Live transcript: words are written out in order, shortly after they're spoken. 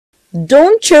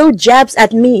Don't throw jabs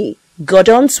at me,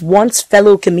 Gordon's wants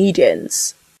fellow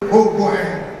comedians. Oh boy,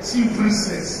 see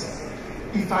princess.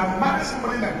 If I marry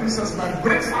somebody like princess, my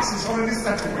breakfast is already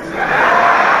settled.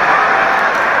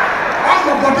 All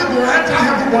your body will enter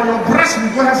heaven, but your breast will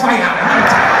go fire.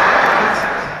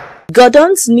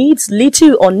 Gordon's needs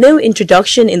little or no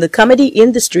introduction in the comedy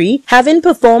industry, having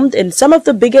performed in some of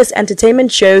the biggest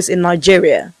entertainment shows in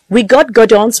Nigeria. We got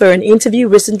Gordon's for an interview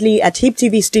recently at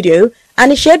HipTv studio,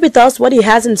 and he shared with us what he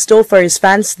has in store for his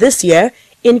fans this year,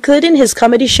 including his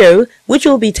comedy show, which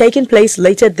will be taking place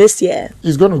later this year.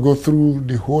 He's going to go through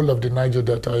the whole of the Niger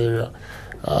Delta area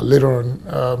later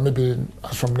on, maybe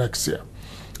from next year.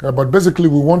 But basically,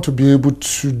 we want to be able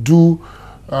to do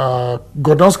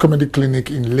Gordon's Comedy Clinic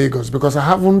in Lagos, because I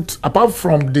haven't, apart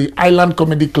from the Island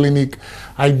Comedy Clinic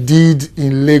I did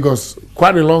in Lagos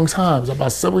quite a long time,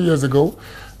 about 7 years ago,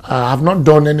 I have not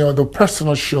done any other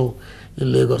personal show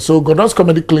in Lagos. So Gordon's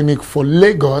Comedy Clinic for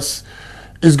Lagos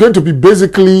is going to be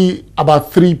basically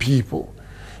about 3 people.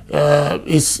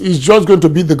 It's just going to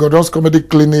be the Gordon's Comedy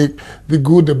Clinic, the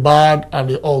good, the bad, and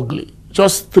the ugly.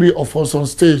 Just 3 of us on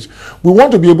stage. We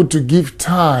want to be able to give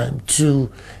time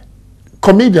to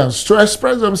comedians to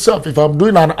express themselves. If I'm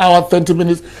doing an hour, 30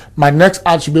 minutes, my next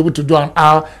act should be able to do an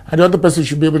hour, and the other person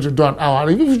should be able to do an hour.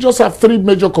 And if you just have 3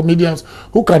 major comedians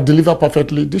who can deliver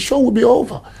perfectly, the show will be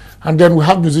over. And then we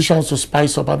have musicians to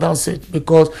spice up, and that's it.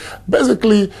 Because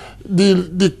basically,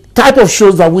 the type of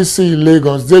shows that we see in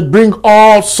Lagos, they bring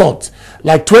all sorts.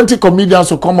 Like 20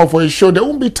 comedians will come up for a show. There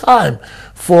won't be time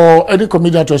for any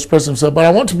comedian to express himself. But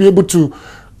I want to be able to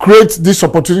create this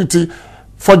opportunity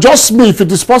for just me. If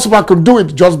it is possible, I can do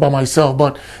it just by myself.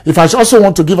 But if I also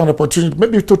want to give an opportunity,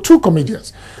 maybe to 2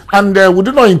 comedians. And we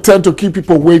do not intend to keep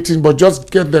people waiting, but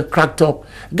just get them cracked up,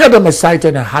 get them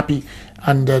excited and happy,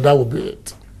 and that will be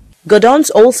it. Gordon's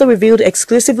also revealed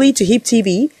exclusively to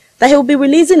HipTv that he will be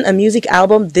releasing a music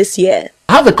album this year.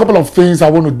 I have a couple of things I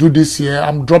want to do this year.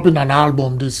 I'm dropping an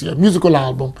album this year, musical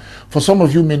album. For some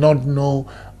of you may not know,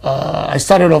 I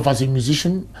started off as a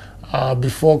musician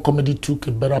before comedy took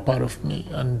a better part of me.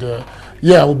 And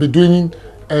yeah, I will be doing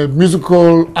a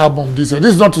musical album this year.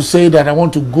 This is not to say that I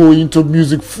want to go into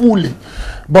music fully,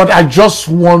 but I just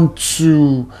want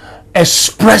to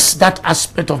express that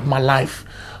aspect of my life.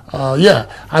 Yeah,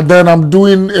 and then I'm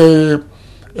doing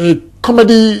a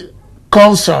comedy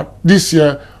concert this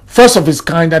year, first of its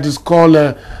kind, that is called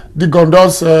the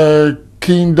Gordon's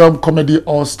Kingdom Comedy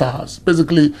All Stars.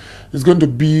 Basically, it's going to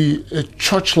be a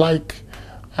church-like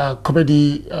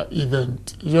comedy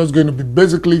event. It's just going to be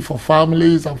basically for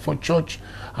families and for church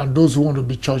and those who want to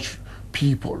be church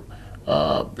people.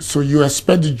 So you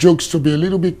expect the jokes to be a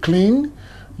little bit clean.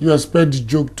 You expect the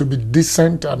joke to be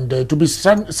decent and to be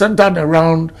centered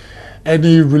around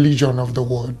any religion of the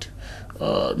world.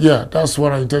 Yeah, that's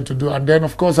what I intend to do. And then,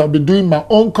 of course, I'll be doing my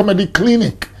own comedy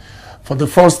clinic for the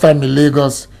first time in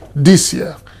Lagos this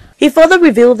year. He further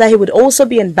revealed that he would also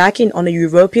be embarking on a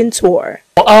European tour.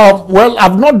 Well,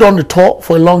 I've not done a tour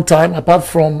for a long time, apart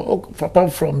from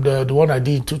the one I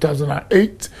did in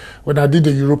 2008, when I did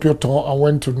the European tour. I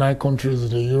went to 9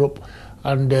 countries in Europe.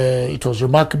 And it was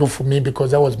remarkable for me because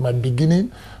that was my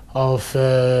beginning of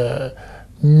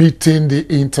meeting the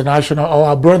international,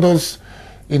 our brothers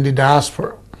in the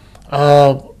diaspora.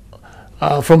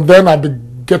 From then, I've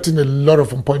been getting a lot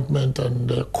of appointments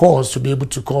and calls to be able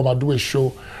to come and do a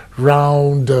show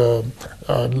around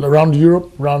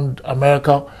Europe, around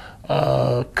America,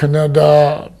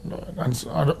 Canada, and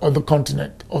other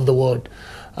continent of the world.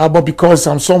 But because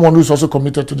I'm someone who's also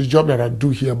committed to the job that I do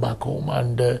here back home,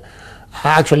 and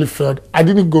I actually felt, I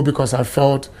didn't go because I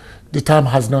felt the time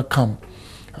has not come.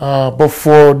 But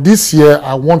for this year,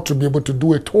 I want to be able to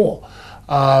do a tour.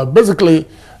 Basically,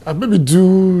 maybe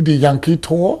do the Yankee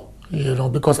tour, you know,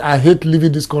 because I hate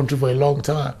leaving this country for a long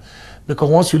time. Because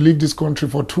once you leave this country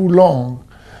for too long,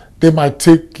 they might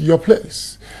take your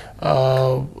place.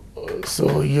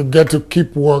 So you get to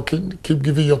keep working, keep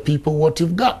giving your people what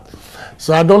you've got.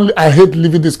 So I hate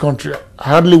leaving this country. I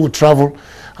hardly would travel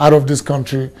out of this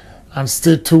country and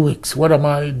stay 2 weeks. What am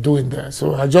I doing there?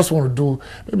 So I just want to do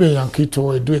maybe a Yankee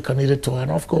tour, do a Canadian tour, and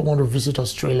of course I want to visit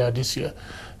Australia this year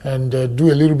and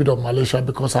do a little bit of Malaysia,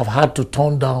 because I've had to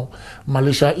turn down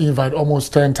Malaysia invite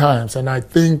almost 10 times, and I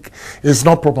think it's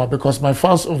not proper because my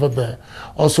fans over there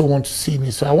also want to see me.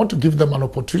 So I want to give them an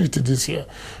opportunity this year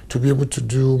to be able to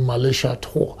do Malaysia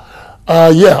tour.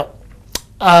 Yeah,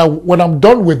 when I'm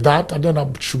done with that, and then I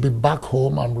should be back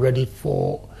home, I'm ready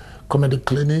for Comedy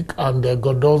Clinic and the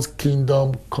Gordon's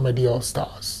Kingdom Comedy All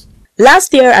Stars.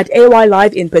 Last year at AY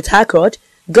Live in Port Harcourt,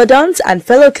 Gordon's and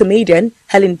fellow comedian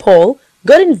Helen Paul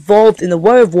got involved in the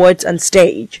war of words on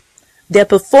stage. Their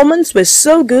performance was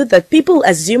so good that people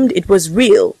assumed it was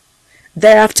real.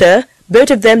 Thereafter,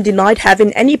 both of them denied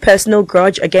having any personal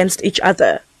grudge against each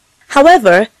other.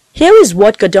 However, here is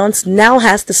what Godon's now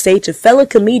has to say to fellow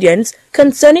comedians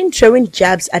concerning throwing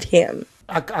jabs at him.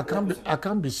 I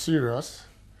can't be serious.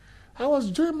 I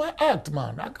was doing my act,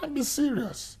 man. I can't be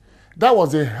serious. That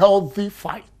was a healthy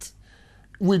fight.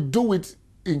 We do it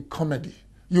in comedy.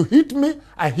 You hit me,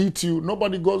 I hit you.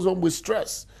 Nobody goes home with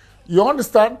stress. You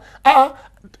understand?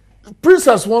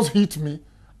 Princess once hit me,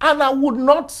 and I would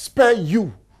not spare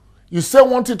you. You say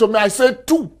one thing to me, I say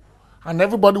two, and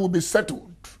everybody will be settled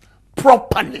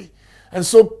properly. And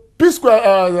so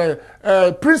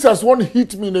Princess won't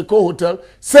hit me in a co-hotel.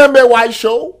 Same way why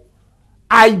show,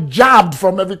 I jabbed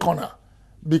from every corner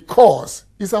because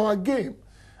it's our game.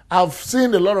 I've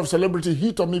seen a lot of celebrities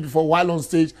hit on me before while on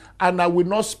stage, and I will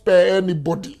not spare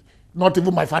anybody, not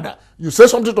even my father. You say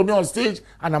something to me on stage,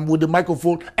 and I'm with the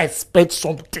microphone, expect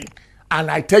something. And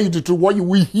I tell you the truth, what you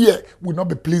will hear will not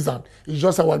be pleasant. It's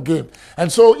just our game. And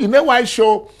so in a while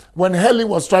show, when Helen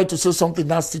was trying to say something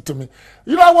nasty to me,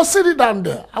 you know, I was sitting down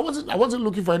there. I wasn't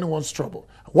looking for anyone's trouble.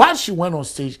 While she went on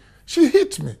stage, she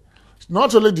hit me.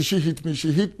 Not only did she hit me,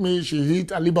 she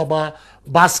hit Alibaba,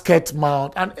 Basket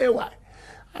Mount, and AY.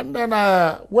 And then,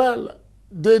 well,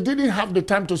 they didn't have the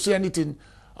time to say anything.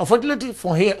 Unfortunately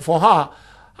for her,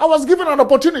 I was given an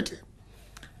opportunity.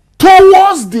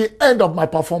 Towards the end of my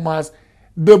performance,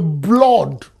 the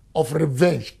blood of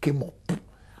revenge came up.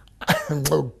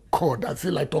 Oh God, I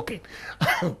feel like talking.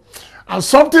 And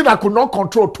something I could not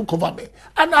control took over me.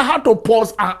 And I had to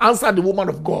pause and answer the woman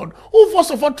of God, who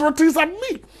first of all threw things at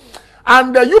me.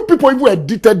 And you people even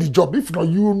edited the job. If not,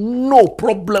 you know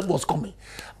problem was coming.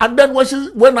 And then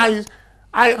when I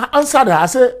answered her, I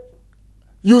said,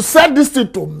 you said this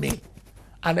thing to me.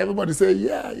 And everybody said,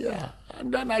 yeah.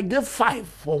 And then I gave 5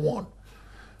 for 1.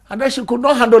 And then she could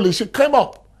not handle it. She came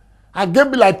up. I gave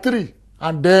me like 3.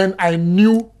 And then I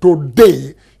knew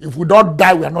today, if we don't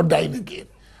die, we are not dying again.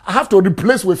 I have to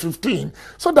replace with 15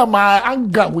 so that my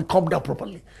anger will come down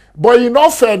properly. But in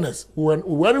all fairness, we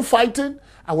weren't fighting.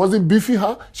 I wasn't beefing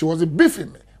her. She wasn't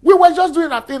beefing me. We were just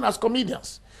doing our thing as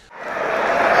comedians.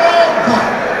 Oh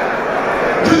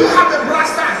God! Do you have a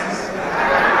brass tacks?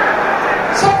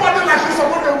 Somebody like you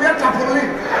supposed to wear tarpaulin.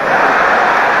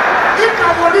 If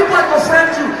tarpaulin boy will friend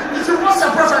you, if you want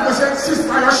surprise, I go say, sister,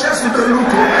 your shares with the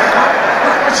look.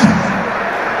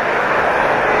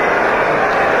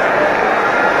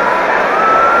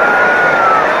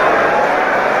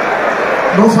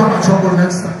 No further trouble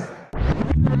next time.